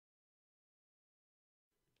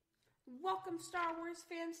Welcome, Star Wars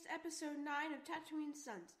fans, to episode 9 of Tatooine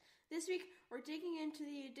Sons. This week, we're digging into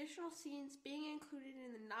the additional scenes being included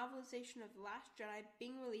in the novelization of The Last Jedi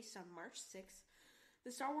being released on March 6th.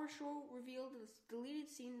 The Star Wars show revealed a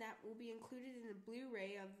deleted scene that will be included in the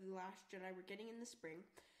Blu-ray of The Last Jedi we're getting in the spring.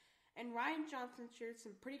 And Ryan Johnson shared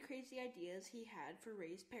some pretty crazy ideas he had for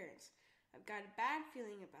Rey's parents. I've got a bad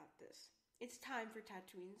feeling about this. It's time for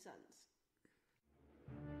Tatooine Sons.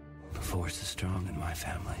 The Force is strong in my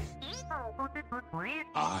family.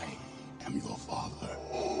 I am your father.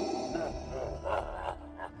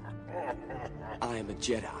 I am a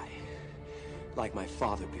Jedi, like my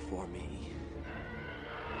father before me.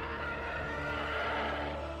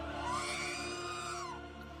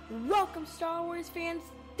 Welcome, Star Wars fans.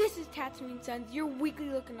 This is Tatooine Sons, your weekly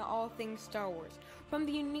look into all things Star Wars, from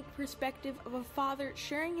the unique perspective of a father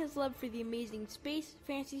sharing his love for the amazing space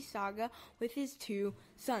fantasy saga with his two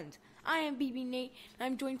sons. I am BB Nate, and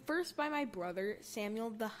I'm joined first by my brother, Samuel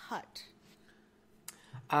the Hutt.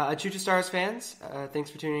 True to Star Wars fans, thanks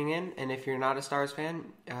for tuning in, and if you're not a Star Wars fan,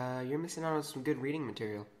 you're missing out on some good reading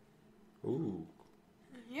material. Ooh.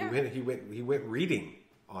 Yeah. He went reading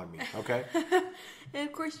on me. Okay. And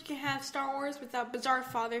of course, you can have Star Wars without bizarre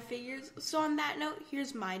father figures. So on that note,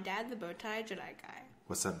 here's my dad, the Bowtie Jedi guy.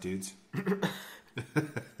 What's up, dudes?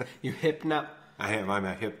 You hip now? I am. I'm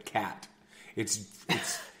a hip cat.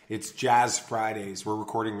 It's Jazz Fridays. We're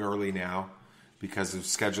recording early now because of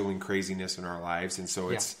scheduling craziness in our lives, and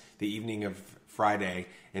so it's the evening of Friday,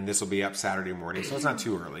 and this will be up Saturday morning, so it's not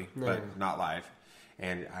too early, but not live.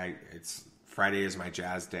 And Friday is my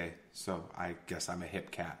jazz day, so I guess I'm a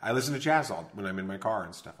hip cat. I listen to jazz when I'm in my car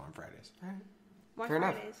and stuff on Fridays. All right. Why Fair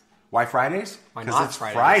Fridays? enough. Why Fridays? Why Because not it's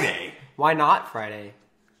Fridays? Friday. Why not Friday?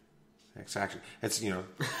 Exactly. It's,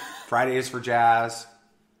 Friday is for jazz.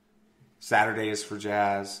 Saturday is for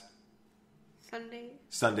jazz.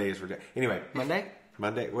 Sunday is for jazz. Anyway.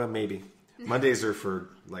 Monday? Well, maybe. Mondays are for,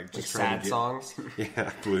 just trying sad to get... songs?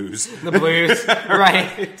 Yeah, blues. The blues.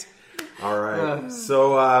 Right. All right.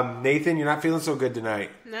 So, Nathan, you're not feeling so good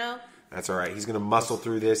tonight. No. That's all right. He's going to muscle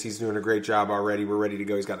through this. He's doing a great job already. We're ready to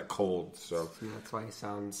go. He's got a cold, so... Yeah, that's why he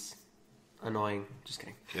sounds annoying. Just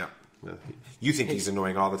kidding. Yeah. Well, you think he's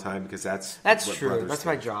annoying all the time because that's what true. brothers That's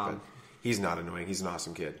think. my job. But he's not annoying. He's an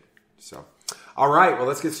awesome kid. So, all right. Well,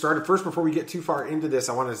 let's get started. First, before we get too far into this,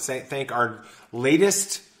 I want to thank our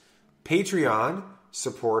latest Patreon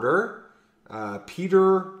supporter,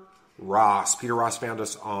 Peter Ross. Peter Ross found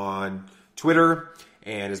us on Twitter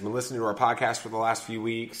and has been listening to our podcast for the last few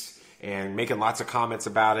weeks and making lots of comments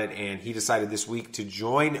about it. And he decided this week to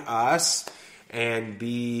join us and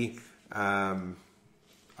be a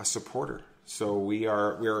supporter. So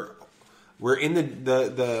we're in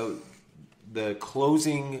the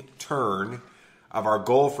closing turn of our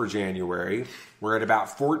goal for January. We're at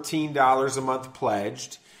about $14 a month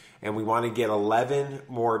pledged, and we want to get $11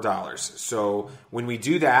 more. So when we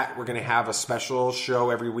do that, we're going to have a special show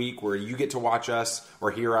every week where you get to watch us or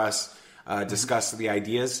hear us discuss the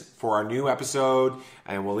ideas for our new episode,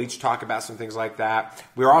 and we'll each talk about some things like that.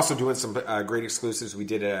 We're also doing some great exclusives. We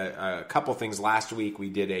did a couple things last week. We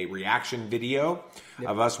did a reaction video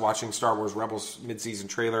of us watching Star Wars Rebels mid-season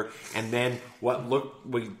trailer, and then what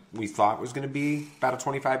we thought was going to be about a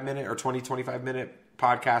 25-minute or 25-minute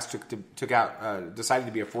podcast decided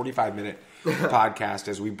to be a 45-minute podcast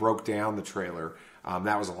as we broke down the trailer.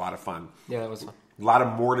 That was a lot of fun. Yeah, that was fun. A lot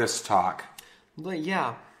of Mortis talk.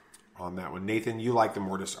 Yeah. On that one. Nathan, you like the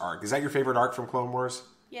Mortis arc. Is that your favorite arc from Clone Wars?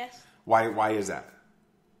 Yes. Why is that?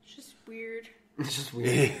 It's just weird. It's just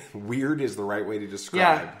weird. Weird is the right way to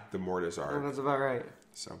describe the Mortis arc. Yeah, that's about right.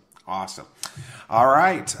 So, awesome. All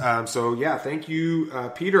right. Thank you,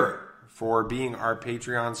 Peter, for being our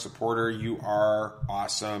Patreon supporter. You are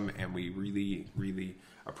awesome, and we really, really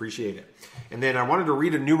appreciate it. And then I wanted to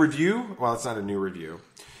read a new review. Well, it's not a new review.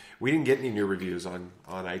 We didn't get any new reviews on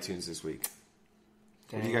iTunes this week.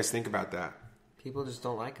 Dang. What do you guys think about that? People just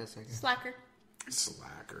don't like us, I guess.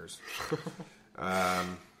 Slackers.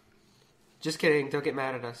 Just kidding. Don't get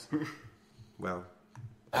mad at us. Well,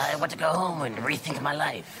 I want to go home and rethink my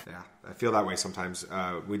life. yeah, I feel that way sometimes.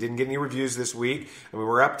 We didn't get any reviews this week, and we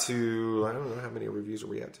were up to, I don't know how many reviews are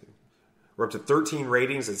we at to. We're up to 13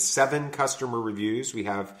 ratings and 7 customer reviews. We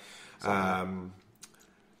have,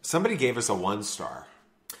 somebody gave us a 1-star.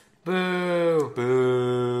 Boo.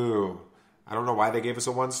 Boo. I don't know why they gave us a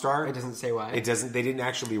 1-star. It doesn't say why. They didn't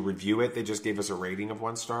actually review it. They just gave us a rating of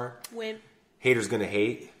 1 star. Wimp. Haters gonna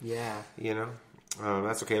hate. Yeah.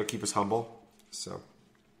 That's okay. It'll keep us humble. So,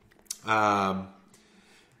 Never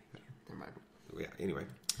mind. yeah. Anyway,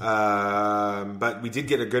 But we did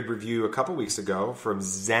get a good review a couple weeks ago from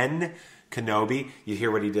Zen Kenobi. You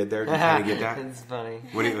hear what he did there? Did you kind of get that? It's funny.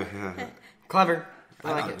 What do you, Clever.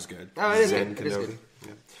 I like thought it was good. Oh, it is Zen good. It is Kenobi. good.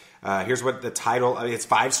 Yeah. Here's what the title. I mean, it's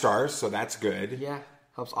 5 stars, so that's good. Yeah.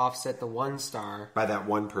 Helps offset the 1 star. By that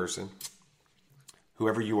one person.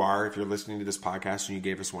 Whoever you are, if you're listening to this podcast and you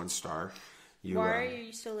gave us 1 star. Why are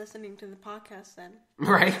you still listening to the podcast then?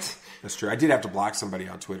 Right. That's true. I did have to block somebody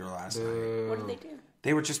on Twitter last night. What did they do?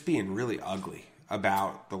 They were just being really ugly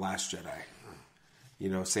about The Last Jedi. You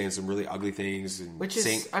know, saying some really ugly things. And Which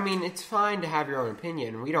is, I mean, it's fine to have your own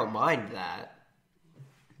opinion. We don't mind that.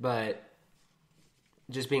 But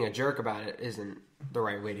just being a jerk about it isn't the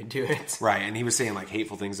right way to do it. Right, and he was saying like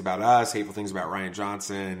hateful things about us, hateful things about Ryan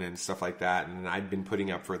Johnson and stuff like that. And I'd been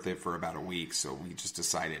putting up for it for about a week, so we just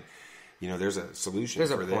decided, you know, there's a solution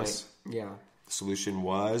for this. Yeah. The solution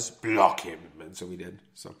was block him, and so we did.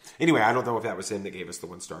 So anyway, I don't know if that was him that gave us the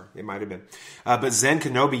 1 star. It might have been. But Zen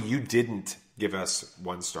Kenobi, you didn't give us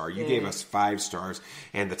 1 star. You gave us 5 stars.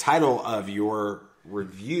 And the title of your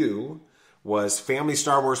review was Family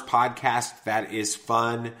Star Wars Podcast That Is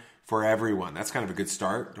Fun for Everyone. That's kind of a good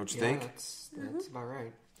start, don't you think? That's about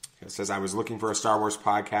right. It says, I was looking for a Star Wars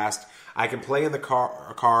podcast I can play in the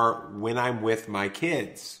car when I'm with my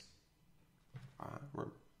kids.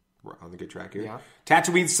 We're on the good track here. Yeah.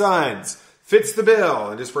 Tatooine Sons fits the bill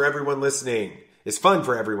and is for everyone listening. It's fun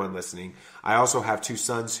for everyone listening. I also have 2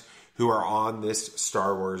 sons who are on this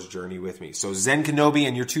Star Wars journey with me. So Zen Kenobi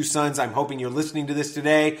and your 2 sons, I'm hoping you're listening to this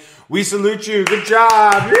today. We salute you. Good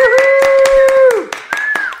job. Woo-hoo!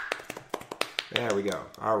 There we go.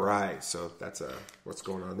 All right. So that's what's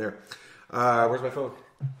going on there. Where's my phone?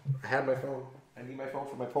 I had my phone. I need my phone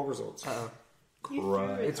for my poll results.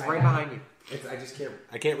 It's right behind you.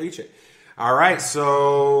 I can't reach it. All right,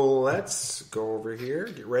 so let's go over here.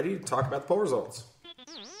 Get ready to talk about the poll results.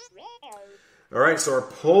 All right, so our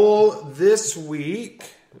poll this week,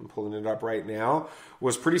 I'm pulling it up right now,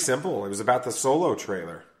 was pretty simple. It was about the Solo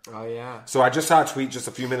trailer. Oh, yeah. So I just saw a tweet just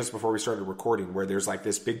a few minutes before we started recording where there's like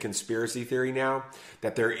this big conspiracy theory now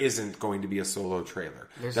that there isn't going to be a Solo trailer.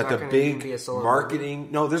 There's that not the gonna big be a Solo marketing...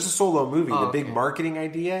 movie? No, there's a Solo movie. Oh, the big okay. marketing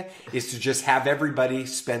idea is to just have everybody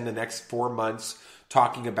spend the next 4 months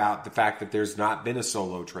talking about the fact that there's not been a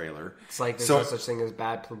Solo trailer. It's like there's no such thing as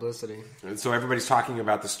bad publicity. So everybody's talking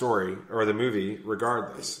about the story or the movie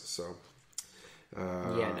regardless. So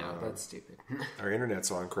Yeah, no, that's stupid. our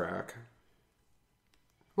internet's on crack.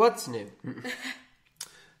 What's new?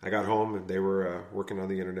 I got home and they were working on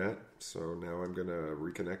the internet, so now I'm going to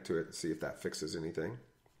reconnect to it and see if that fixes anything.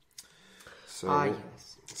 So,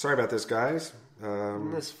 Yes. Sorry about this, guys.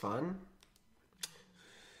 Isn't this fun?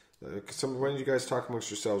 Why don't you guys talk amongst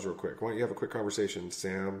yourselves real quick? Why don't you have a quick conversation,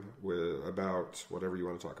 Sam, about whatever you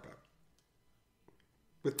want to talk about?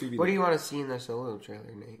 With BB. What do you want to see in the Solo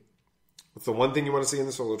trailer, Nate? What's the one thing you want to see in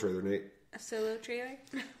the Solo trailer, Nate? A Solo trailer?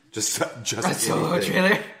 Just A Solo anything.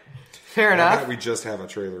 trailer? Fair How enough. about we just have a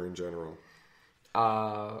trailer in general?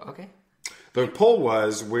 Okay. The poll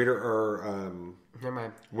was, when Never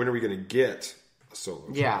mind. are we going to get a Solo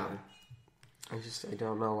trailer? Yeah. I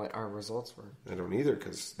don't know what our results were. I don't either,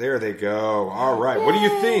 because there they go. All right. What do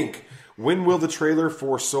you think? When will the trailer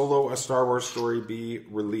for Solo, A Star Wars Story be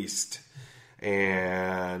released?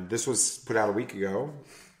 And this was put out a week ago.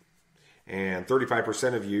 And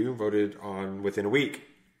 35% of you voted on within a week.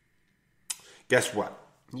 Guess what?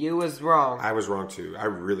 You was wrong. I was wrong, too. I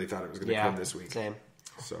really thought it was going to come this week. Same.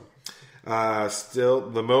 So, still,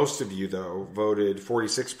 the most of you, though, voted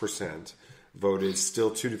 46%. Voted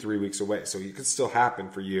still 2 to 3 weeks away, so it could still happen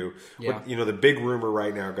for you. Yeah. The big rumor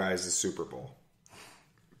right now, guys, is Super Bowl.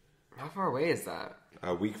 How far away is that?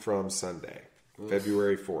 A week from Sunday,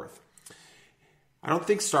 February 4th. I don't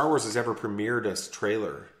think Star Wars has ever premiered a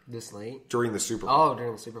trailer This late? during the Super Bowl. Oh,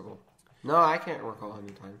 during the Super Bowl. No, I can't recall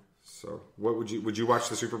any time. So, what would you watch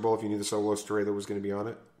the Super Bowl if you knew the Solo trailer was going to be on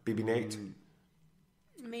it? BB Nate.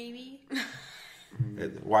 Maybe.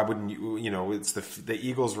 Why wouldn't you? It's the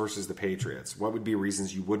Eagles versus the Patriots. What would be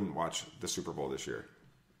reasons you wouldn't watch the Super Bowl this year?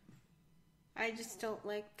 I just don't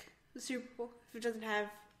like the Super Bowl if it doesn't have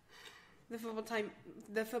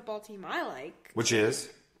the football team I like. Which is?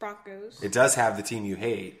 Broncos. It does have the team you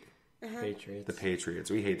hate. Patriots. The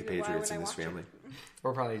Patriots. We hate the Why would Patriots I in this watch it? family.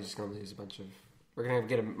 We're probably just going to lose a bunch of... We're going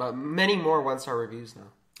to get many more one-star reviews now.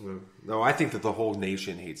 No, I think that the whole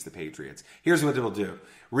nation hates the Patriots. Here's what it'll do.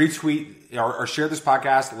 Retweet or share this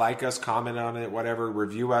podcast, like us, comment on it, whatever,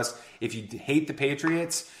 review us. If you hate the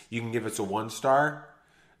Patriots, you can give us a 1 star.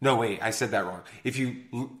 No, wait, I said that wrong. If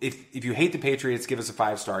you hate the Patriots, give us a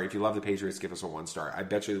 5 star. If you love the Patriots, give us a 1 star. I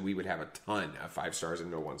bet you that we would have a ton of 5 stars and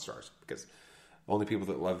no 1 stars because only people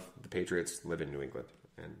that love the Patriots live in New England,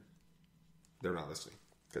 and they're not listening.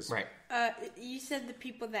 Right. You said the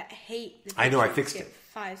people that hate the Patriots I know, I fixed get it.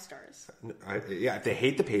 5 stars. If they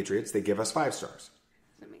hate the Patriots, they give us 5 stars.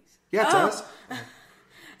 That makes Yeah, it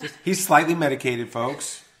does. He's slightly medicated,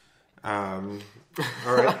 folks. All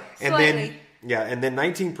right. And Slightly. then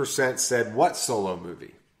 19% said, what Solo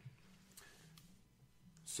movie?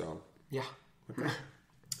 So, Yeah. okay.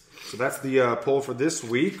 So that's the poll for this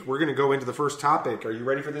week. We're going to go into the first topic. Are you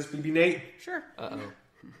ready for this, BB Nate? Sure.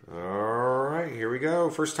 All right, here we go.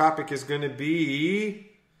 First topic is going to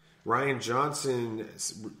be Rian Johnson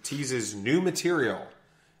teases new material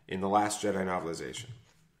in The Last Jedi novelization.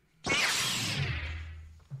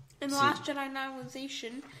 In The Last Jedi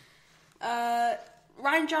novelization,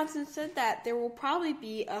 Rian Johnson said that there will probably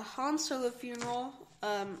be a Han Solo funeral,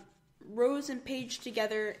 Rose and Paige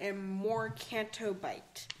together, and more Canto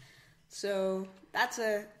Bite. So that's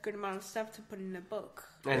a good amount of stuff to put in a book.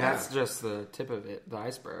 And that's just the tip of it, the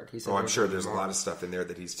iceberg. He said I'm sure there's a lot of stuff in there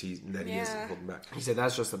that he's he isn't Yeah. holding back. He said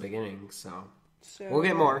that's just the beginning, so So we'll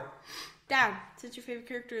get more. Dad, since your favorite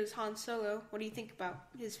character is Han Solo, what do you think about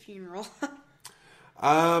his funeral?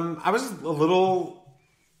 I was a little.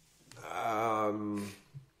 I'm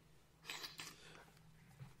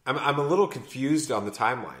a little confused on the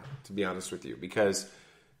timeline, to be honest with you, because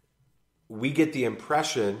we get the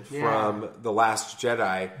impression from The Last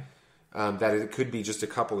Jedi that it could be just a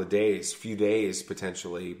couple of days, few days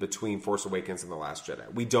potentially, between Force Awakens and The Last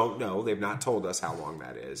Jedi. We don't know. They've not told us how long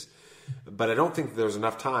that is. But I don't think there's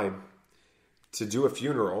enough time to do a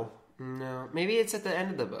funeral. No, maybe it's at the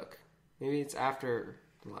end of the book. Maybe it's after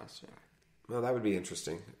The Last Jedi. Well, that would be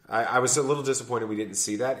interesting. I was a little disappointed we didn't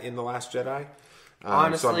see that in The Last Jedi.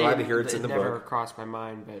 Honestly, so I'm glad to hear it's in the it never book. crossed my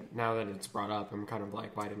mind, but now that it's brought up, I'm kind of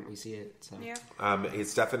like, why didn't we see it? So. Yeah.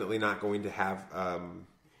 It's definitely not going to have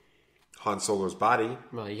Han Solo's body,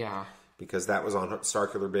 Well, yeah. because that was on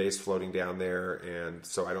Starkiller Base floating down there, and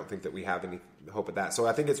so I don't think that we have any hope of that. So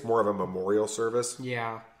I think it's more of a memorial service.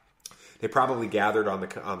 Yeah. They probably gathered on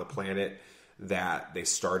the planet that they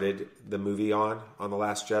started the movie on The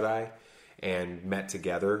Last Jedi, and met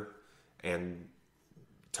together and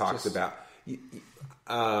talked about.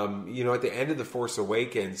 At the end of The Force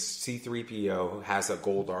Awakens, C-3PO has a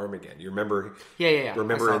gold arm again. You remember? Yeah.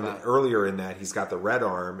 Remember earlier in that he's got the red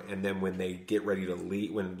arm, and then when they get ready to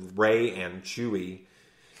leave, when Rey and Chewie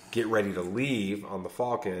get ready to leave on the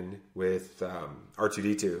Falcon with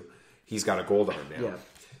R2-D2, he's got a gold arm now. Yeah.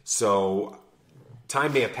 So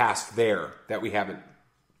time may have passed there that we haven't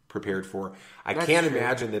prepared for. I That's can't true.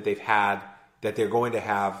 imagine that they're going to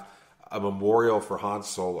have a memorial for Han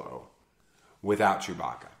Solo without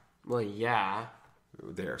Chewbacca Well, yeah.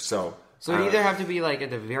 there. So So it either have to be like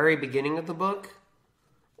at the very beginning of the book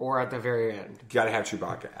or at the very end. you got to have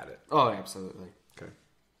Chewbacca at it. Oh, absolutely. Okay.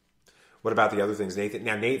 What about the other things, Nathan?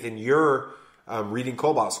 Now, Nathan, you're reading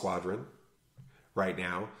Cobalt Squadron right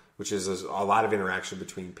now, which is a lot of interaction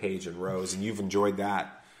between Paige and Rose, and you've enjoyed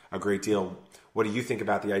that a great deal. What do you think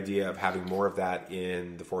about the idea of having more of that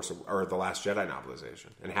in the Last Jedi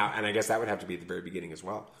novelization? And I guess that would have to be at the very beginning as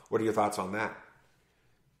well. What are your thoughts on that?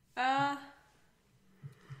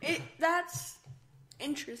 That's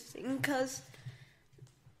interesting because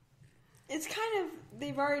it's kind of,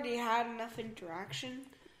 they've already had enough interaction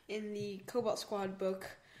in the Cobalt Squad book,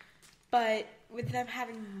 but with them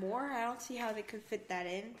having more, I don't see how they could fit that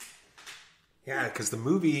in. Yeah, because the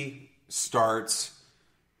movie starts,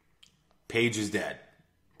 Paige is dead.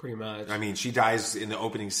 Pretty much. I mean, she dies in the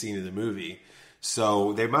opening scene of the movie.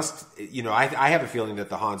 So they must, I have a feeling that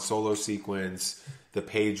the Han Solo sequence, the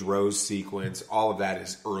Paige Rose sequence, all of that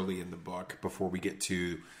is early in the book before we get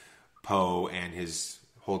to Poe and his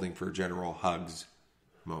holding for general hugs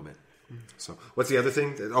moment. So what's the other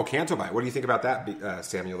thing? Oh, Canto Bite. What do you think about that,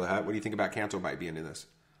 Samuel the Hutt? What do you think about Canto Bite being in this?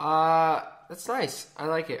 That's nice. I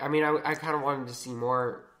like it. I mean, I kind of wanted to see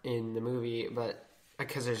more in the movie, but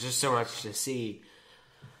because there's just so much to see.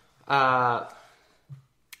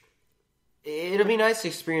 It'll be nice to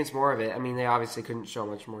experience more of it. I mean, they obviously couldn't show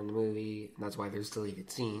much more in the movie, and that's why there's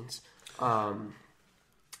deleted scenes.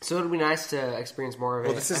 So it'll be nice to experience more of it.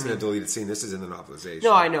 Well, this isn't a deleted scene. This is in the novelization.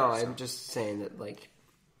 No, I know. So. I'm just saying that, like,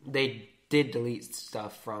 they did delete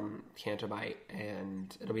stuff from Canto Bite,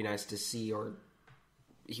 and it'll be nice to see or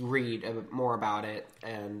read a bit more about it.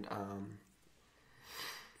 And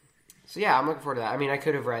so, yeah, I'm looking forward to that. I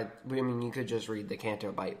mean, you could just read the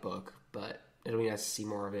Canto Bite book, but it'll be nice to see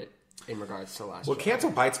more of it in regards to Last Jedi. Canto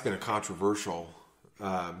Bite's been a controversial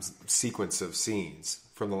sequence of scenes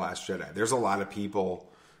from The Last Jedi. There's a lot of people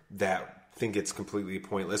that think it's completely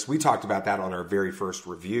pointless. We talked about that on our very first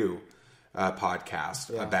review podcast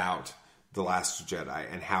about The Last Jedi,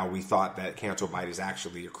 and how we thought that Canto Bight is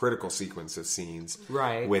actually a critical sequence of scenes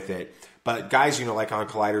with it. But guys, like on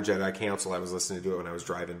Collider Jedi Council, I was listening to it when I was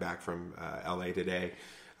driving back from LA today.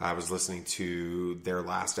 I was listening to their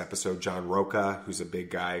last episode. John Roca, who's a big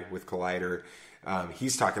guy with Collider,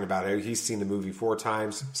 he's talking about it. He's seen the movie 4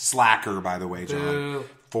 times. Slacker, by the way, John. Boo.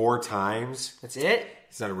 4 times. That's it?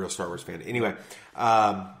 He's not a real Star Wars fan. Anyway,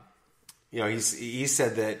 he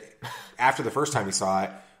said that after the first time he saw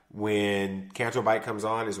it, when Canto Bight comes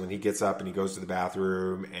on is when he gets up and he goes to the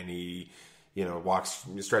bathroom and he, walks,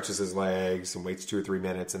 stretches his legs and waits 2 or 3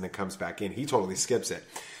 minutes and then comes back in. He totally skips it.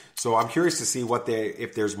 So I'm curious to see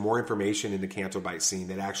if there's more information in the Canto Bight scene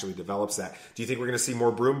that actually develops that. Do you think we're going to see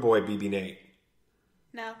more Broom Boy BB Nate?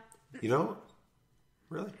 No. You don't?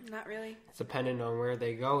 Really? Not really. It's dependent on where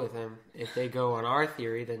they go with him. If they go on our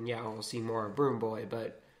theory, then yeah, we'll see more of Broom Boy.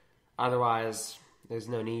 But otherwise, there's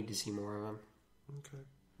no need to see more of him. Okay.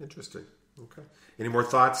 Interesting. Okay. Any more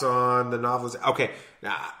thoughts on the novelization? Okay.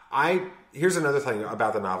 Now, here's another thing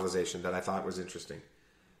about the novelization that I thought was interesting.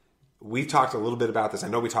 We've talked a little bit about this. I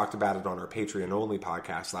know we talked about it on our Patreon-only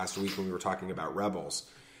podcast last week when we were talking about Rebels.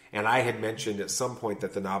 And I had mentioned at some point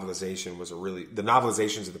that the novelizations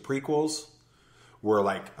of the prequels were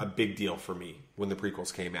like a big deal for me when the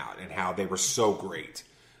prequels came out and how they were so great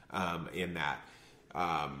in that.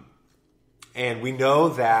 And we know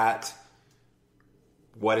that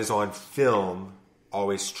what is on film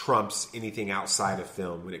always trumps anything outside of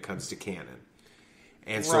film when it comes to canon.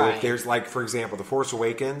 And so if there's, like, for example, The Force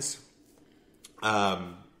Awakens,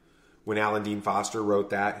 when Alan Dean Foster wrote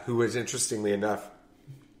that, who was, interestingly enough,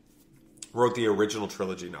 wrote the original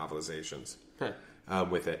trilogy novelizations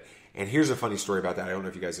with it. And here's a funny story about that. I don't know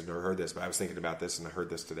if you guys have never heard this, but I was thinking about this and I heard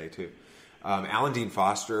this today too. Alan Dean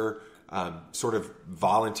Foster sort of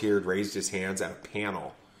volunteered, raised his hands at a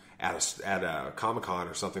panel at a Comic-Con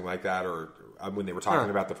or something like that, or when they were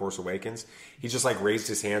talking about The Force Awakens. He just like raised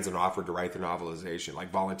his hands and offered to write the novelization,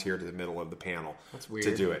 like volunteered in the middle of the panel. That's weird.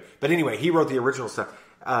 To do it. But anyway, he wrote the original stuff.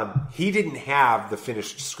 He didn't have the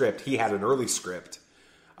finished script. He had an early script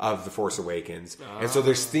of The Force Awakens. And so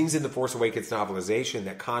there's things in The Force Awakens novelization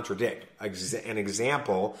that contradict. An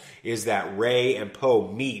example is that Rey and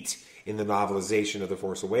Poe meet in the novelization of The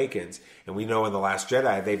Force Awakens. And we know in The Last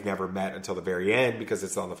Jedi they've never met until the very end because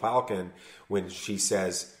it's on the Falcon when she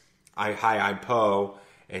says, "Hi, I'm Poe,"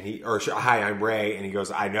 "Hi, I'm Rey," and he goes,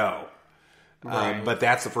 "I know." Right. But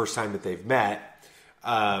that's the first time that they've met.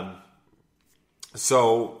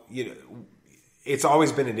 So it's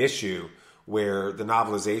always been an issue where the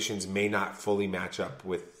novelizations may not fully match up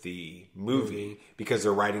with the movie because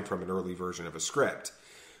they're writing from an early version of a script.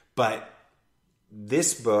 But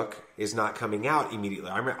this book is not coming out immediately.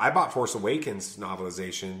 I bought Force Awakens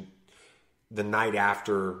novelization the night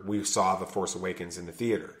after we saw The Force Awakens in the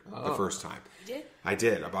theater the first time. You did? I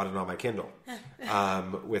did. I bought it on my Kindle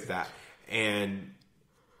with that. And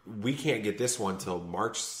we can't get this one till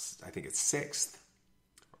March, I think it's 6th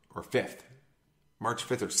or 5th. March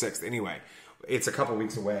 5th or 6th. Anyway, it's a couple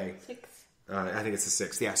weeks away. 6th. I think it's the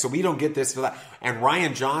 6th. Yeah, so we don't get this for that. And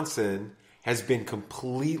Rian Johnson has been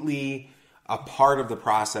completely a part of the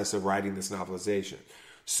process of writing this novelization.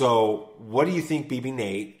 So what do you think, BB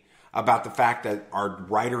Nate, about the fact that our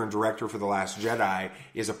writer and director for The Last Jedi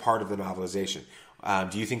is a part of the novelization?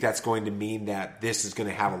 Do you think that's going to mean that this is going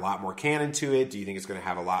to have a lot more canon to it? Do you think it's going to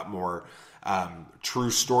have a lot more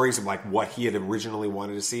true stories of like what he had originally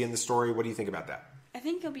wanted to see in the story? What do you think about that? I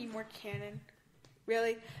think it'll be more canon,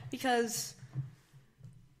 really, because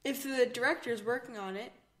if the director is working on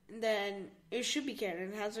it, then it should be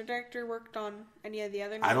canon. Has the director worked on any of the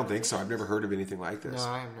other? I don't think so. I've never heard of anything like this. No,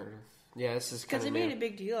 I haven't heard of. Yeah, this is because they made a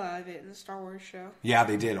big deal out of it in the Star Wars show. Yeah,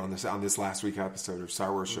 they did on this last week episode of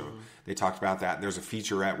Star Wars show. They talked about that. And there's a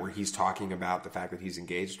featurette where he's talking about the fact that he's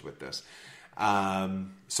engaged with this.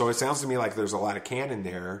 So it sounds to me like there's a lot of canon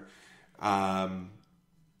there.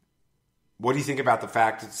 What do you think about the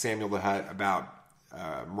fact, Samuel the Hutt, about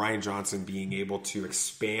Rian Johnson being able to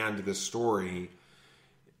expand the story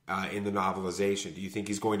in the novelization? Do you think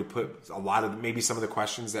he's going to put a lot of maybe some of the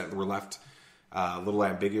questions that were left a little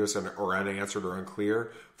ambiguous or unanswered or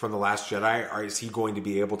unclear from The Last Jedi, or is he going to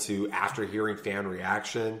be able to, after hearing fan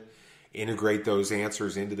reaction, integrate those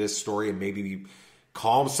answers into this story and maybe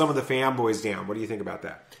calm some of the fanboys down? What do you think about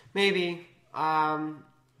that? Maybe. I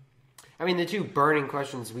mean, the two burning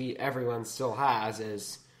questions everyone still has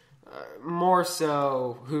is more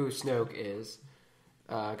so who Snoke is,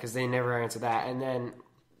 because they never answer that, and then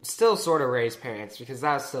still sort of Rey's parents, because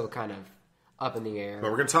that's still kind of up in the air.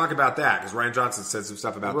 But we're going to talk about that, because Rian Johnson said some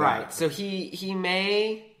stuff about that. Right, so he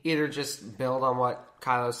may either just build on what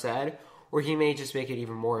Kylo said, or he may just make it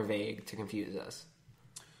even more vague to confuse us.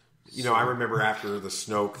 You know, I remember after the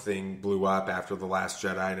Snoke thing blew up after The Last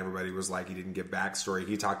Jedi and everybody was like, he didn't give backstory.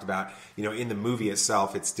 He talked about, you know, in the movie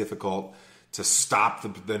itself, it's difficult to stop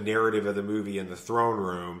the narrative of the movie in the throne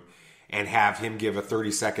room and have him give a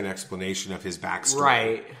 30-second explanation of his backstory.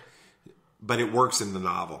 Right. But it works in the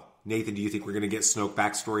novel. Nathan, do you think we're going to get Snoke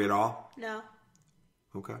backstory at all? No.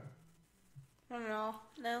 Okay. I don't know.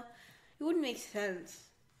 No. It wouldn't make sense.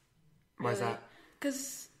 Why is really. that?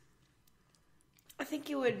 Because I think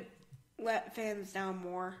it would let fans down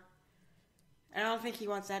more. I don't think he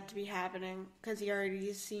wants that to be happening because he already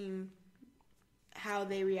has seen how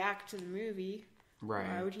they react to the movie. Right.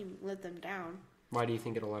 Why would he let them down? Why do you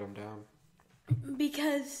think it'll let him down?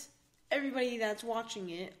 Because everybody that's watching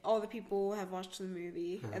it, all the people have watched the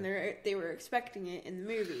movie, and they were expecting it in the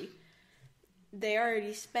movie. They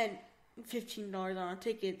already spent $15 on a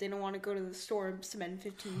ticket. They don't want to go to the store and spend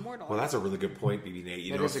 $15 more. Well, that's a really good point, BB Nate.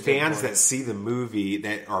 You That know, is a good fans point. that see the movie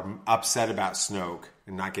that are upset about Snoke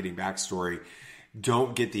and not getting backstory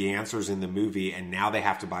don't get the answers in the movie, and now they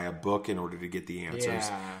have to buy a book in order to get the answers.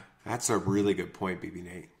 Yeah. That's a really good point, BB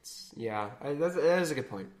Nate. Yeah, that is a good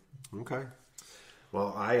point. Okay.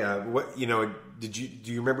 Well, what you know? Do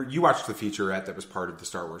you remember? You watched the featurette that was part of the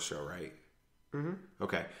Star Wars show, right? Mm-hmm.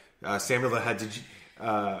 Okay. Samuel the Hutt. Did you?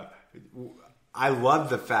 I love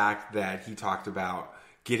the fact that he talked about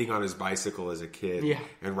getting on his bicycle as a kid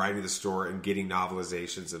and riding to the store and getting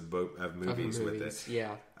novelizations of movies with it.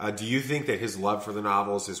 Yeah. Do you think that his love for the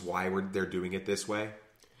novels is why they're doing it this way?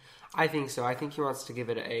 I think so. I think he wants to give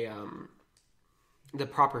it the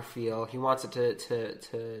proper feel. He wants it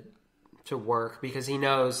to work because he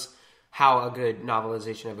knows how a good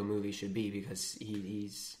novelization of a movie should be because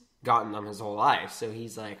he's gotten them his whole life. So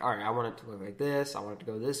he's like, all right, I want it to look like this. I want it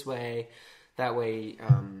to go this way. That way,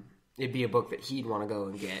 it'd be a book that he'd want to go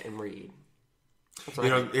and get and read. You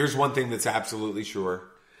know, here's one thing that's absolutely sure,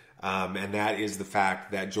 and that is the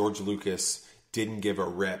fact that George Lucas didn't give a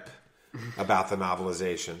rip about the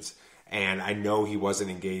novelizations. And I know he wasn't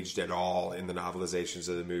engaged at all in the novelizations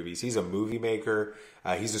of the movies. He's a movie maker.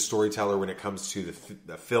 He's a storyteller when it comes to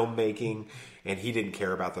the filmmaking. And he didn't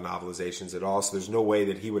care about the novelizations at all. So there's no way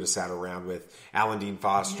that he would have sat around with Alan Dean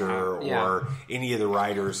Foster or any of the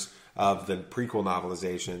writers of the prequel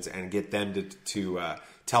novelizations and get them to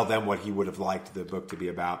tell them what he would have liked the book to be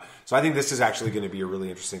about. So I think this is actually going to be a really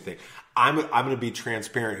interesting thing. I'm going to be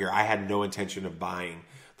transparent here. I had no intention of buying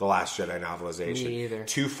The Last Jedi novelization. Me either.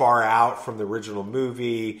 Too far out from the original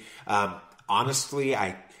movie. Honestly,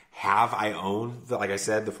 I own, like I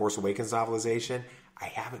said, the Force Awakens novelization. I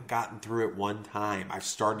haven't gotten through it one time. I've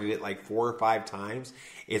started it like 4 or 5 times.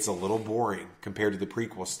 It's a little boring compared to the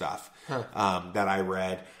prequel stuff that I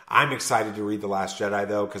read. I'm excited to read The Last Jedi,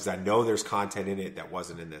 though, because I know there's content in it that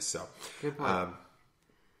wasn't in this. So Good point.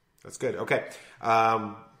 that's good. Okay.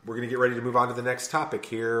 We're going to get ready to move on to the next topic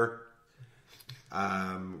here.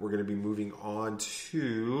 We're going to be moving on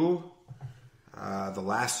to The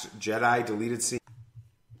Last Jedi deleted scene.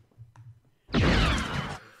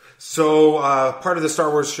 So, part of the Star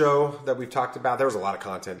Wars show that we've talked about, there was a lot of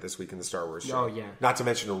content this week in the Star Wars show. Oh, yeah. Not to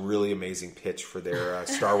mention a really amazing pitch for their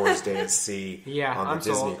Star Wars Day at Sea on the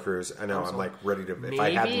Disney sold. cruise. I know, I'm like ready to...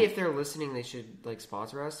 Maybe if they're listening, they should like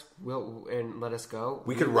sponsor us and let us go.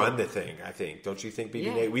 We could run the thing, I think. Don't you think, BB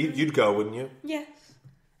Yeah. Nate? You'd go, wouldn't you? Yes,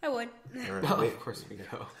 I would. All right. Oh, of course we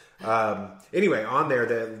go. Anyway, on there,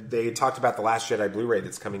 they talked about the Last Jedi Blu-ray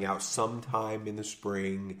that's coming out sometime in the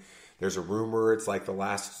spring. There's a rumor it's like the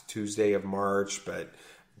last Tuesday of March, but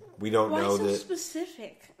we don't know so that.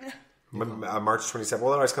 specific? March 27th.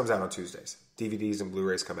 Well, it always comes out on Tuesdays. DVDs and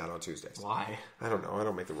Blu-rays come out on Tuesdays. Why? I don't know. I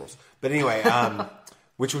don't make the rules. But anyway,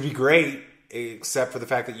 which would be great, except for the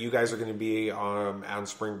fact that you guys are going to be on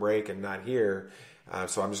spring break and not here.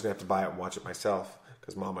 So I'm just going to have to buy it and watch it myself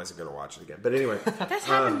because Mom isn't going to watch it again. But anyway. That's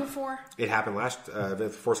happened before. It happened the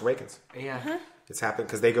Force Awakens. Yeah. It's happened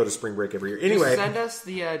because they go to spring break every year. Anyway. Just send us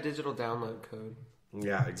the digital download code.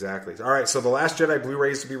 Yeah, exactly. All right, so The Last Jedi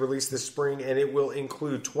Blu-ray is to be released this spring, and it will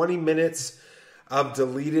include 20 minutes of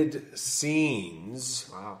deleted scenes.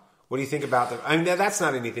 Wow. What do you think about that? I mean, that's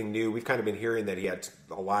not anything new. We've kind of been hearing that he had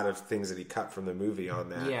a lot of things that he cut from the movie on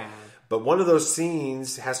that. Yeah. But one of those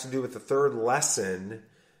scenes has to do with the third lesson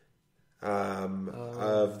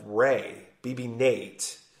of Rey, BB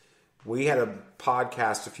Nate. We had a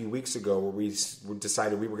podcast a few weeks ago where we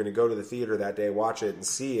decided we were going to go to the theater that day, watch it, and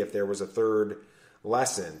see if there was a third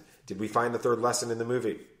lesson. Did we find the third lesson in the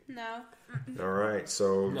movie? No. All right,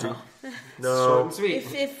 so No. no. Short and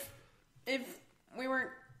sweet. If we were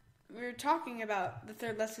talking about the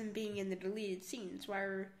third lesson being in the deleted scenes, why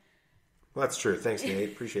were Well, that's true. Thanks,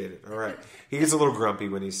 Nate. Appreciate it. All right. He gets a little grumpy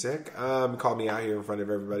when he's sick. Called me out here in front of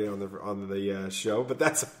everybody on the show, but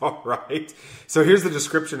that's all right. So here's the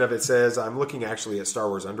description of it. It says, I'm looking actually at Star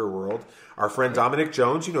Wars Underworld. Our friend Dominic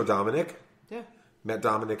Jones, you know Dominic? Yeah. Met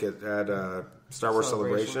Dominic at Star Wars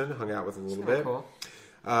Celebration. Hung out with him a little bit. Cool.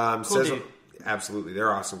 Says, dude. Absolutely.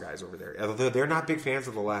 They're awesome guys over there. Although they're not big fans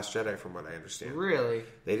of The Last Jedi from what I understand. Really?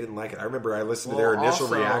 They didn't like it. I remember I listened to their initial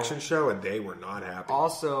reaction show and they were not happy.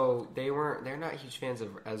 Also, they're not huge fans of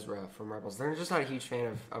Ezra from Rebels. They're just not a huge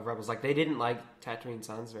fan of Rebels. Like, they didn't like Tatooine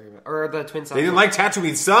Sons very much. Or the Twin Sons. They didn't like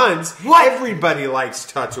Tatooine Sons? What? Everybody likes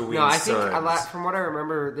Tatooine No, I think, Sons. from what I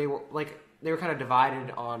remember, they were kind of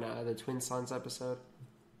divided on the Twin Sons episode.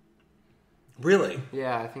 Really?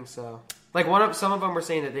 Yeah, I think so. Like, some of them were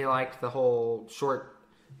saying that they liked the whole short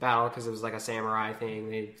battle because it was like a samurai thing.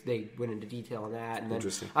 They went into detail on that, and then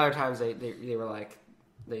other times they were like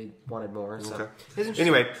they wanted more. So. Okay.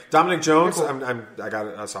 Anyway, Dominic Jones. Cool. I got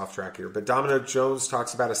us off track here, but Dominic Jones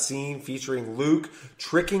talks about a scene featuring Luke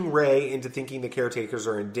tricking Rey into thinking the caretakers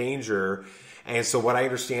are in danger, and so what I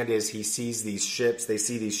understand is he sees these ships. They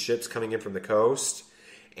see these ships coming in from the coast,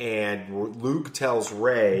 and Luke tells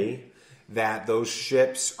Rey that those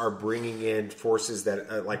ships are bringing in forces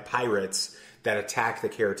that, like pirates, that attack the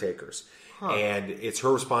caretakers. And it's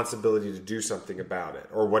her responsibility to do something about it.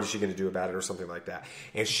 Or what is she going to do about it or something like that.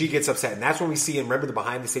 And she gets upset. And that's when we see, and remember the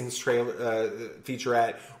behind-the-scenes trailer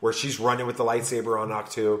featurette where she's running with the lightsaber on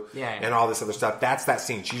Octu and all this other stuff. That's that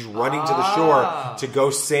scene. She's running to the shore to go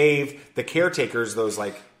save the caretakers, those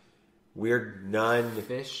like weird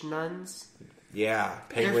Fish nuns? Yeah,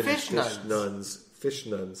 penguin fish nuns. Fish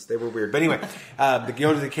nuns. They were weird. But anyway, they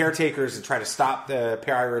go to the caretakers and try to stop the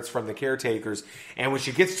pirates from the caretakers. And when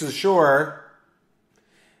she gets to the shore,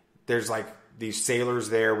 there's like these sailors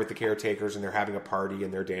there with the caretakers and they're having a party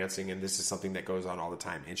and they're dancing. And this is something that goes on all the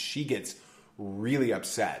time. And she gets really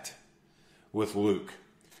upset with Luke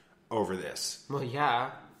over this. Well,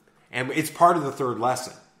 yeah. And it's part of the third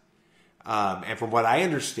lesson. And from what I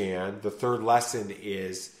understand, the third lesson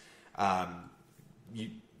is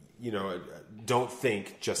you know, don't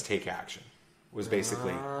think, just take action. Was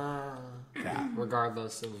basically that.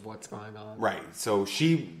 Regardless of what's going on. Right. So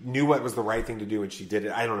she knew what was the right thing to do and she did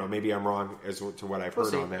it. I don't know. Maybe I'm wrong as to what I've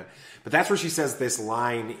heard on that. But that's where she says this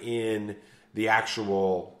line in the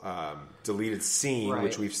actual deleted scene,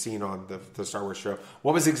 which we've seen on the Star Wars show.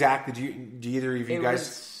 What was exactly, do either of you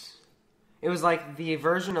guys... It was like the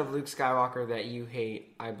version of Luke Skywalker that you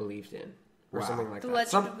hate, I believed in. Or something like that. The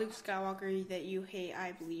legend of Luke Skywalker that you hate,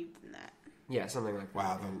 I believed in that. Yeah, something like that.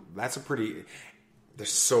 Wow, that's a pretty...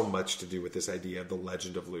 There's so much to do with this idea of the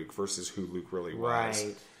legend of Luke versus who Luke really was.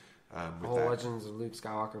 Right. The whole Legends of Luke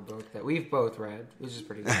Skywalker book that we've both read, which is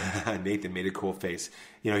pretty good. Nathan made a cool face.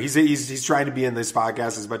 You know, he's trying to be in this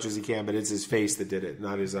podcast as much as he can, but it's his face that did it,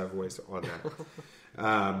 not his voice on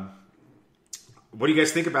that. What do you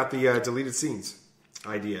guys think about the deleted scenes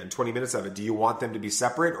idea and 20 minutes of it? Do you want them to be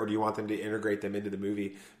separate or do you want them to integrate them into the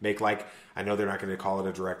movie? Make like, I know they're not going to call it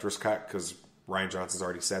a director's cut because Rian Johnson's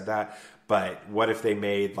already said that, but what if they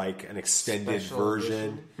made like an extended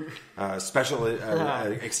version,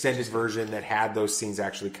 extended version that had those scenes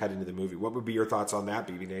actually cut into the movie? What would be your thoughts on that,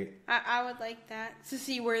 BB Nate? I would like that, to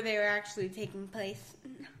see where they were actually taking place.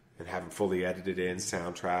 And have them fully edited in,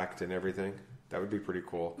 soundtracked and everything. That would be pretty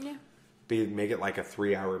cool. Yeah. Make it like a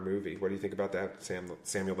 3-hour movie. What do you think about that,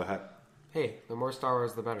 Samuel the Hutt? Hey, the more Star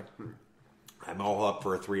Wars, the better. I'm all up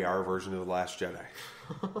for a 3-hour version of The Last Jedi.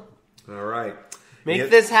 All right. Make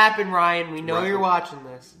this happen, Ryan. We know you're watching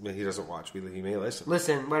this. He doesn't watch. He may listen.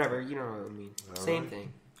 Listen, whatever. You know what I mean. Same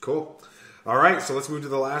thing. Cool. All right, so let's move to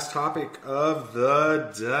the last topic of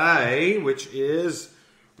the day, which is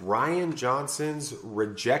Rian Johnson's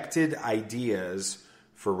rejected ideas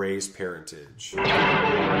for Rey's parentage.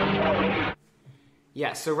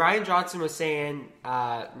 Yeah, so Rian Johnson was saying,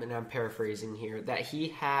 and I'm paraphrasing here, that he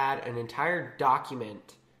had an entire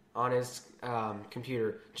document on his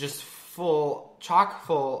computer just chock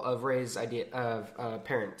full of Rey's idea of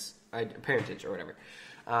parentage or whatever.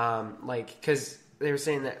 Because they were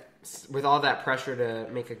saying that with all that pressure to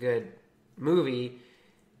make a good movie,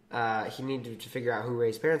 he needed to figure out who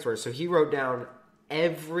Rey's parents were. So he wrote down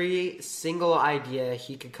every single idea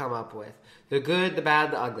he could come up with. The good, the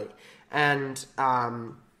bad, the ugly. And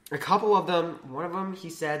a couple of them, one of them, he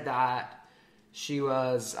said that she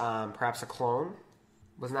was perhaps a clone.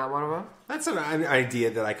 Wasn't that one of them? That's an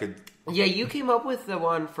idea that I could... Yeah, you came up with the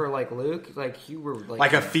one for, like, Luke. Like, you were,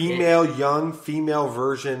 like... a young female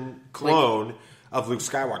version clone of Luke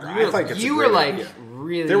Skywalker. I think it's a great idea.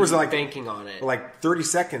 Really there was like banking on it. Like 30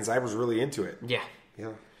 seconds, I was really into it. Yeah. Yeah.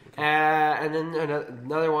 And then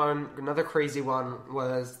another crazy one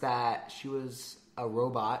was that she was a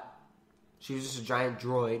robot. She was just a giant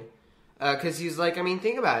droid. Because he's like, I mean,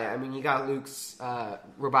 think about it. I mean, you got Luke's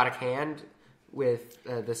robotic hand with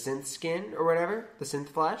the synth skin or whatever, the synth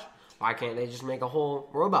flesh. Why can't they just make a whole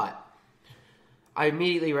robot? I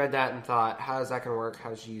immediately read that and thought, how is that going to work? How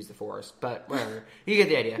does she use the Force? But whatever. You get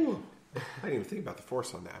the idea. Ooh, I didn't even think about the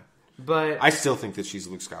Force on that. But I still think that she's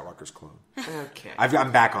Luke Skywalker's clone. Okay.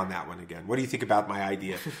 I'm back on that one again. What do you think about my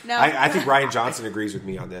idea? No. I think Ryan Johnson agrees with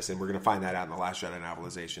me on this, and we're going to find that out in the Last Jedi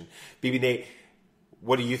novelization. BB Nate,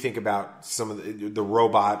 what do you think about some of the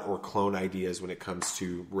robot or clone ideas when it comes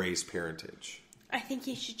to Rey's parentage? I think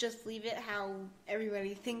you should just leave it how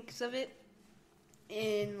everybody thinks of it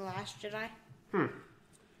in Last Jedi.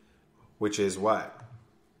 Which is what?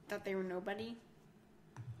 That they were nobody.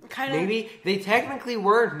 Kind maybe they technically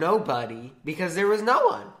were nobody because there was no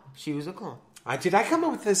one. She was a clone. Did I come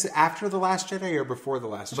up with this after The Last Jedi or before The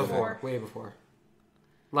Last Jedi? Way before.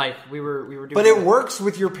 Like, we were doing But it works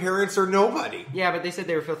with your parents or nobody. Yeah, but they said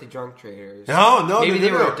they were filthy drunk traders. No. Maybe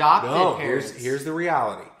they were adopted parents. Here's the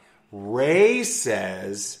reality. Rey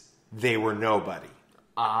says they were nobody.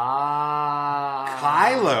 Kylo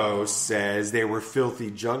says they were filthy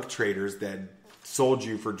junk traders that sold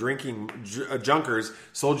you for drinking, junkers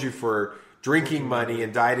sold you for drinking money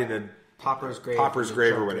and died in a Pauper's grave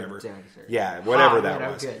or whatever. Yeah, whatever that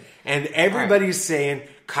was. Good. And everybody's saying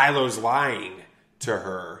Kylo's lying to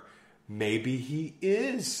her. Maybe he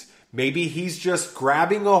is. Maybe he's just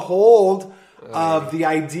grabbing a hold of the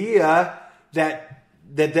idea that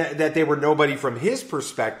they were nobody from his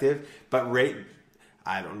perspective, but Rey,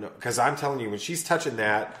 I don't know, because I'm telling you, when she's touching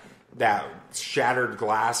that shattered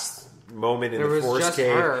glass moment in the Force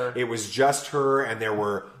cave, it was just her, and there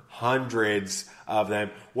were hundreds of them.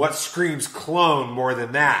 What screams clone more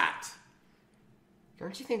than that?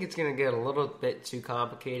 Don't you think it's going to get a little bit too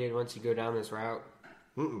complicated once you go down this route?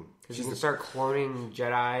 Because you can start cloning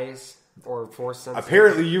Jedis or Force sensitive.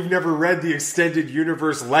 Apparently, you've never read the Extended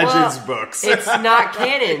Universe Legends books. It's not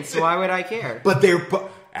canon, so why would I care? But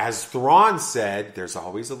as Thrawn said, there's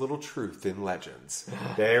always a little truth in Legends.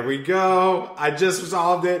 There we go. I just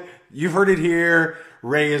resolved it. You've heard it here.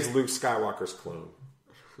 Rey is Luke Skywalker's clone.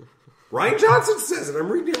 Ryan Johnson says it. I'm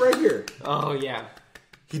reading it right here. Oh, yeah.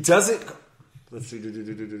 He doesn't... Let's see.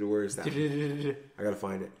 Where is that? I gotta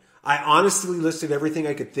find it. I honestly listed everything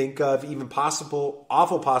I could think of, even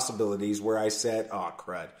awful possibilities where I said, oh,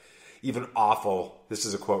 crud. Even awful. This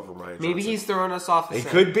is a quote from Ryan Johnson. Maybe he's throwing us off the It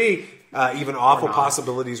set. could be. Even awful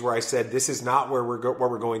possibilities where I said, this is not what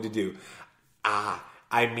we're going to do. I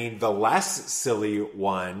mean, the less silly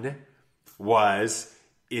one was,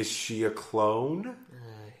 is she a clone?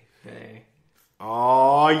 Okay.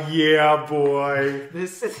 Oh, yeah, boy.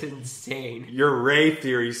 This is insane. Your Rey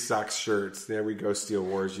theory sucks shirts. There we go, Steel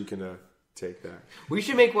Wars. You can take that. We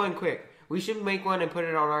should make one quick. We should make one and put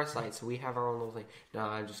it on our site so we have our own little thing. No,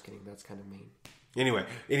 I'm just kidding. That's kind of mean. Anyway,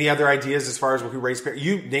 any other ideas as far as who Rey's parents?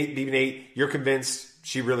 You, Nate, you're convinced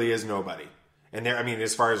she really is nobody. And there, I mean,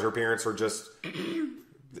 as far as her parents are just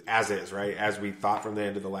as is, right? As we thought from the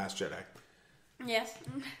end of The Last Jedi. Yes.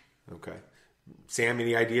 Okay. Sam,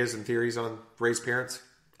 any ideas and theories on Rey's parents?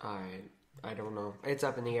 I don't know. It's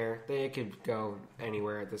up in the air. They could go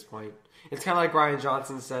anywhere at this point. It's kind of like Ryan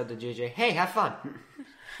Johnson said to JJ, hey, have fun.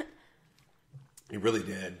 He really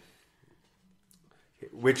did.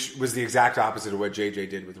 Which was the exact opposite of what JJ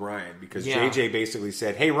did with Ryan. Because JJ basically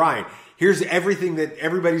said, hey, Ryan, here's everything that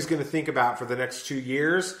everybody's going to think about for the next 2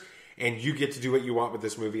 years, and you get to do what you want with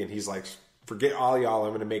this movie. And he's like, forget all y'all. I'm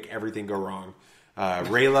going to make everything go wrong.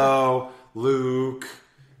 Reylo, Luke,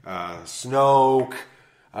 Snoke,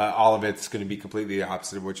 all of it's going to be completely the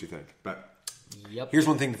opposite of what you think. But here's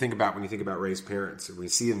one thing to think about when you think about Rey's parents. We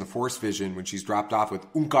see in the Force vision when she's dropped off with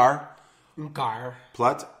Unkar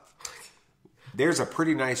Plutt, there's a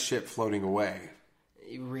pretty nice ship floating away.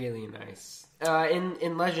 Really nice.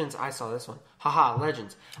 In Legends, I saw this one. Haha,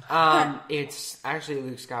 Legends. It's actually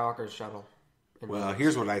Luke Skywalker's shuttle. Well,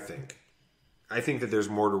 here's what I think. I think that there's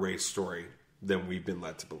more to Rey's story than we've been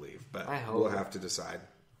led to believe. But we'll have to decide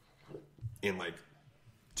in like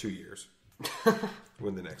 2 years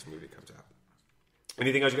when the next movie comes out.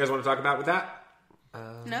 Anything else you guys want to talk about with that?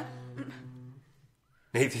 No.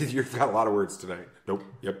 Nathan, you've got a lot of words tonight. Nope.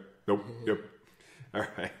 Yep. Nope. Yep. All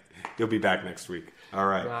right. You'll be back next week. All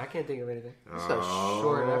right. No, I can't think of anything. It's a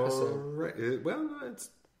short episode. Right. Well, no, it's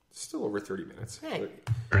still over 30 minutes. Hey.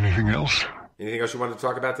 Anything else? Anything else you wanted to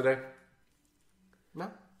talk about today? No.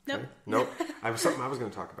 Nope. Nope. I was something I was going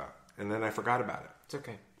to talk about, and then I forgot about it. It's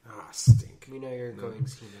okay. Ah, stink. We know you're going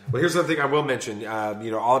senile. Well, here's the thing I will mention.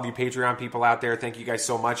 All of you Patreon people out there, thank you guys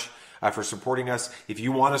so much for supporting us. If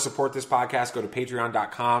you want to support this podcast, go to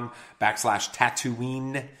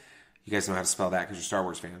patreon.com/Tatooine. You guys know how to spell that because you're Star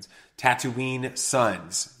Wars fans. Tatooine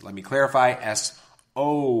Sons. Let me clarify. SONS.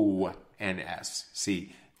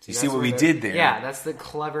 See, you see what we did there? Yeah, that's the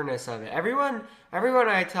cleverness of it. Everyone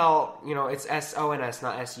I tell, it's SONS,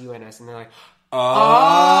 not SUNS, and they're like,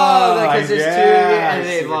 because it's too, and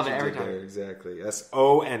they love it every time. Exactly.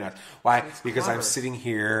 SONS. Why? That's because clever. I'm sitting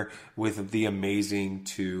here with the amazing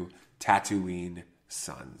two Tatooine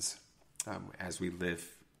sons as we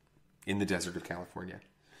live in the desert of California.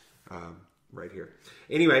 Right here.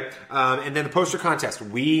 Anyway, and then the poster contest.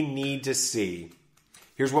 We need to see.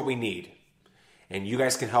 Here's what we need. And you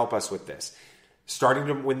guys can help us with this.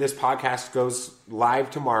 Starting when this podcast goes live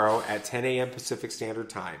tomorrow at 10 a.m. Pacific Standard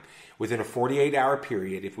Time, within a 48-hour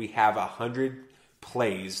period, if we have 100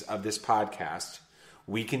 plays of this podcast,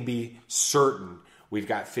 we can be certain we've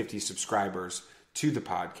got 50 subscribers to the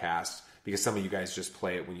podcast, because some of you guys just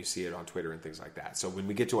play it when you see it on Twitter and things like that. So when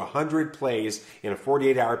we get to 100 plays in a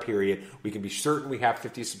 48-hour period, we can be certain we have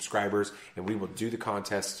 50 subscribers, and we will do the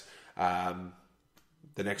contest the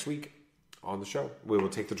next week on the show. We will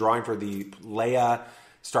take the drawing for the Leia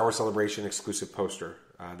Star Wars Celebration exclusive poster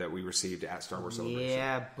that we received at Star Wars Celebration.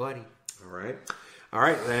 Yeah, buddy. All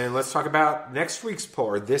right, and let's talk about next week's poll,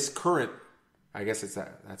 or this current. I guess it's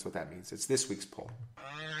that's what that means. It's this week's poll.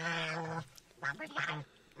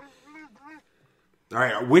 All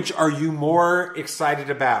right, which are you more excited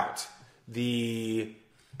about? The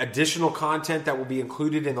additional content that will be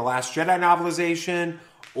included in the Last Jedi novelization,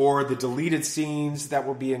 or the deleted scenes that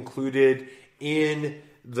will be included in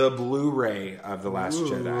the Blu-ray of The Last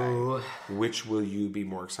Jedi? Which will you be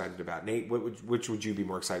more excited about? Nate, which would you be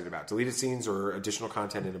more excited about? Deleted scenes or additional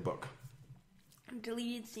content in a book?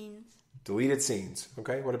 Deleted scenes. Deleted scenes.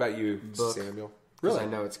 Okay, what about you, Book. Samuel? Really? I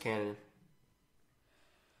know it's canon.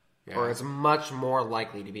 Yeah. Or it's much more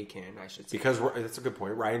likely to be canon, I should say. Because that's a good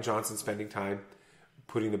point. Rian Johnson spending time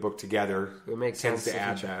putting the book together. It makes tends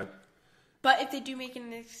sense to add that. But if they do make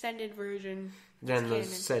an extended version, then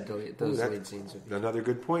it's canon. those deleted scenes would be. Another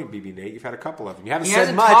good point, BB Nate. You've had a couple of them. You haven't He said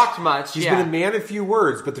hasn't much. talked much. He's yeah. been a man of few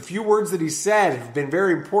words, but the few words that he said have been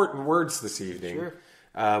very important words this evening. Sure.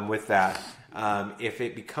 With that, if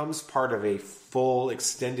it becomes part of a full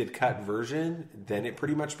extended cut version, then it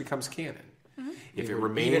pretty much becomes canon. Mm-hmm. If it Even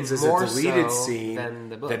remains as a more deleted so scene, than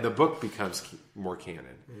the book. then the book becomes more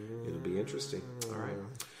canon. It'll be interesting. All right.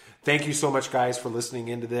 Thank you so much, guys, for listening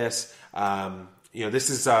into this. This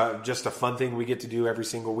is just a fun thing we get to do every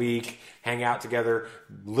single week, hang out together.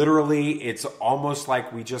 Literally, it's almost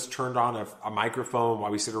like we just turned on a microphone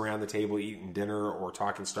while we sit around the table eating dinner or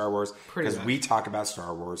talking Star Wars, because we talk about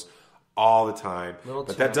Star Wars all the time.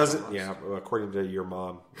 But that doesn't, according to your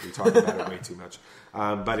mom, we talk about it way too much.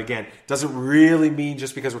 But again, doesn't really mean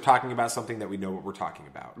just because we're talking about something that we know what we're talking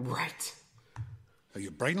about. Right. Are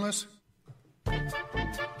you brainless?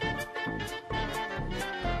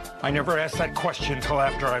 I never asked that question till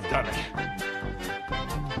after I've done it.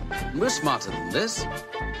 We're smarter than this.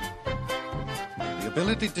 The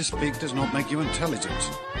ability to speak does not make you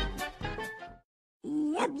intelligent.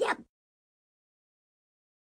 Yep, yep.